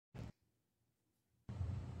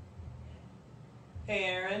Hey,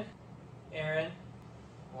 Aaron. Aaron.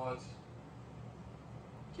 What?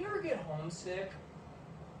 Do you ever get homesick?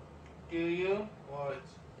 Do you? What?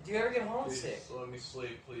 Do you ever get homesick? Just let me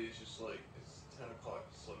sleep, please. Just like, it's 10 o'clock.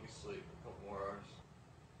 Just let me sleep for a couple more hours.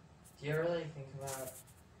 Do you ever really think about,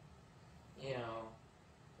 you know,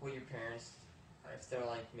 what your parents, if they're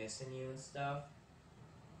like missing you and stuff?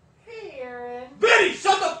 Hey, Aaron. Benny,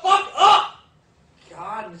 shut the fuck up!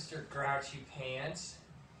 God, Mr. Grouchy Pants.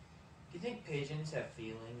 Do you think pigeons have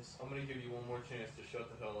feelings? I'm gonna give you one more chance to shut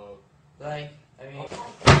the hell up. Like, I mean...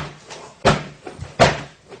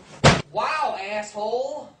 Wow,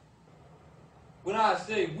 asshole! When I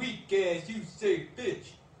say weak ass, you say bitch.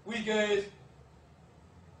 Weak ass.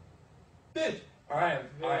 Bitch! Alright,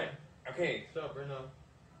 okay. Stop right now.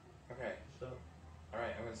 Okay. Stop.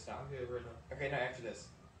 Alright, I'm gonna stop. Okay, right now. Okay, now after this.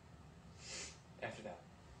 After that.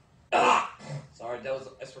 Ah! Sorry, that was,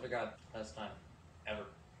 I swear to God, last time. Ever.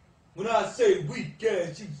 When I say weak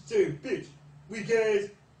ass, you say bitch. Weak ass.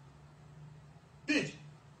 Bitch.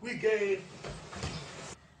 Weak ass.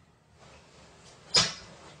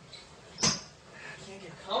 I can't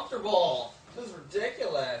get comfortable. This is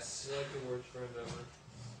ridiculous. You're like the worst friend ever.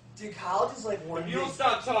 Dude, college is like one If you don't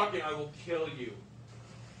stop talking, I will kill you.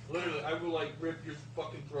 Literally, I will like rip your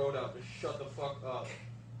fucking throat out. Just shut the fuck up.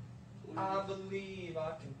 Please. I believe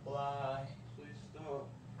I can fly. Please stop.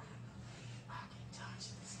 I can touch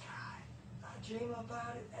the sky. I dream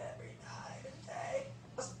about it every night and day.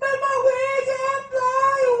 I spread my wings and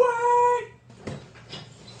fly away.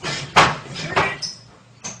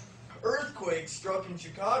 Earthquake struck in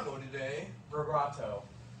Chicago today. Vibrato.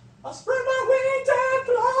 I spread my wings and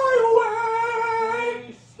fly away.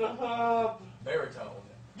 Please stop. Baritone.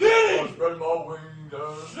 Vinny! I spread my wings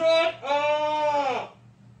and Shut up!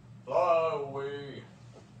 fly away.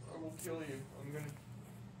 I will kill you. I'm gonna...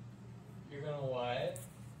 You're gonna what?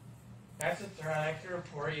 I have to threat. I have to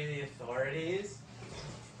report you to the authorities.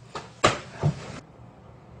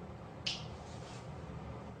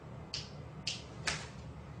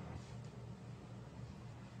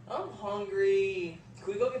 I'm hungry.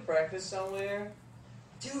 Can we go get breakfast somewhere?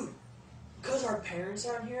 Dude, because our parents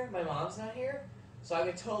aren't here, my mom's not here, so I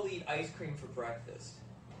could totally eat ice cream for breakfast.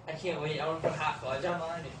 I can't wait. I want to put hot fudge on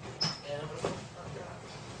mine.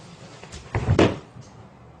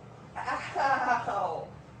 Ow!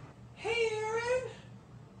 Hey, Aaron!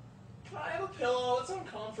 Can I have a pillow? It's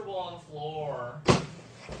uncomfortable on the floor.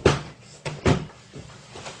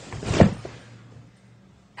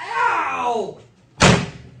 Ow!